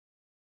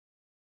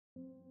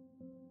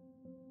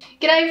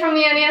G'day from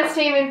the NES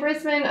team in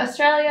Brisbane,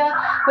 Australia.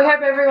 We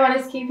hope everyone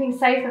is keeping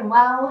safe and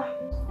well.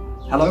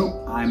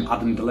 Hello, I'm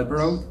Adam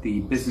Delibero,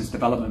 the Business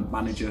Development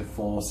Manager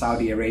for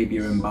Saudi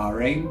Arabia and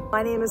Bahrain.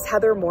 My name is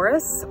Heather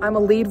Morris. I'm a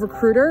lead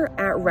recruiter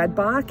at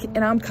Redbach,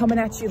 and I'm coming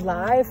at you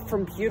live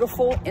from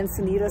beautiful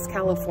Encinitas,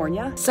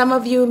 California. Some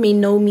of you may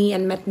know me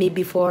and met me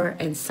before,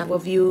 and some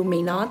of you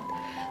may not.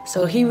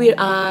 So here we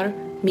are,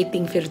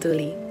 meeting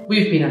virtually.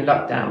 We've been in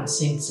lockdown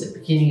since the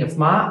beginning of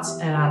March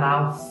and are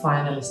now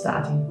finally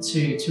starting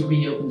to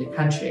reopen the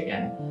country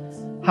again.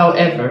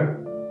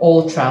 However,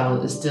 all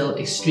travel is still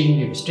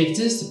extremely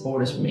restricted, the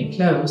borders remain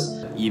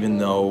closed. Even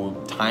though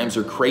times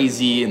are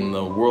crazy and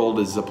the world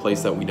is a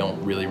place that we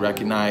don't really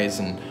recognize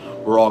and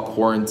we're all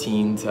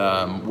quarantined,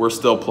 we're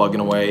still plugging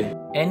away.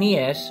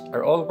 NES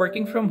are all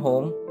working from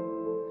home.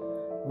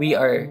 We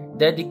are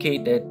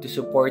dedicated to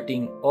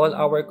supporting all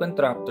our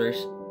contractors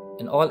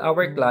and all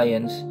our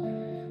clients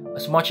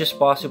as much as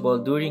possible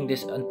during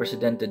these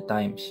unprecedented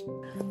times.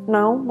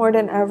 Now, more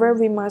than ever,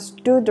 we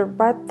must do the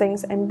right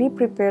things and be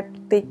prepared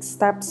to take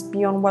steps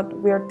beyond what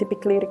we are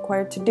typically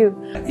required to do.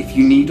 If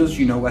you need us,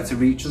 you know where to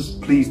reach us.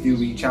 Please do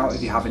reach out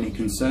if you have any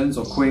concerns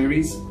or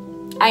queries.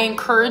 I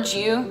encourage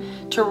you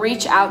to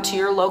reach out to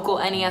your local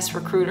NES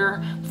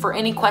recruiter for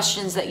any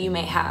questions that you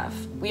may have.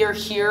 We are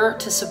here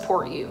to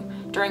support you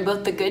during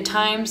both the good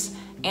times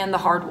and the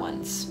hard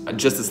ones.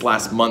 Just this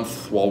last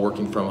month, while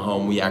working from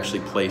home, we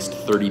actually placed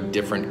 30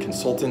 different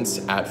consultants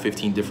at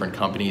 15 different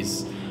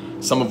companies,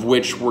 some of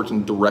which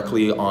working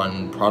directly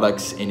on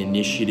products and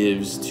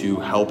initiatives to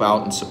help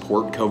out and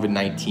support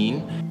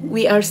COVID-19.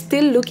 We are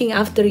still looking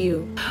after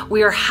you.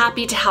 We are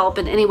happy to help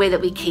in any way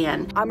that we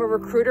can. I'm a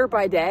recruiter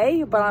by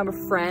day, but I'm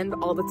a friend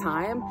all the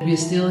time. We are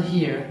still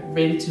here,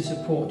 ready to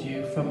support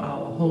you from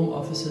our home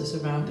offices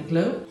around the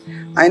globe.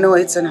 I know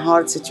it's a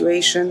hard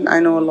situation. I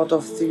know a lot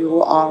of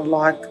you are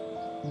like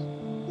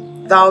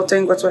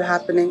doubting what's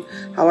happening.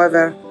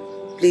 However,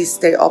 please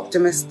stay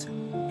optimist,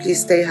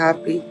 please stay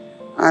happy,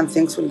 and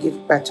things will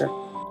get better.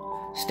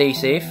 Stay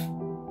safe,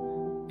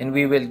 and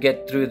we will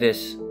get through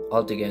this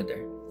all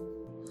together.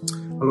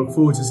 I look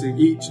forward to seeing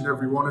each and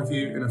every one of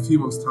you in a few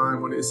months'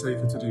 time when it is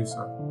safer to do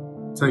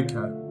so. Take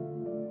care.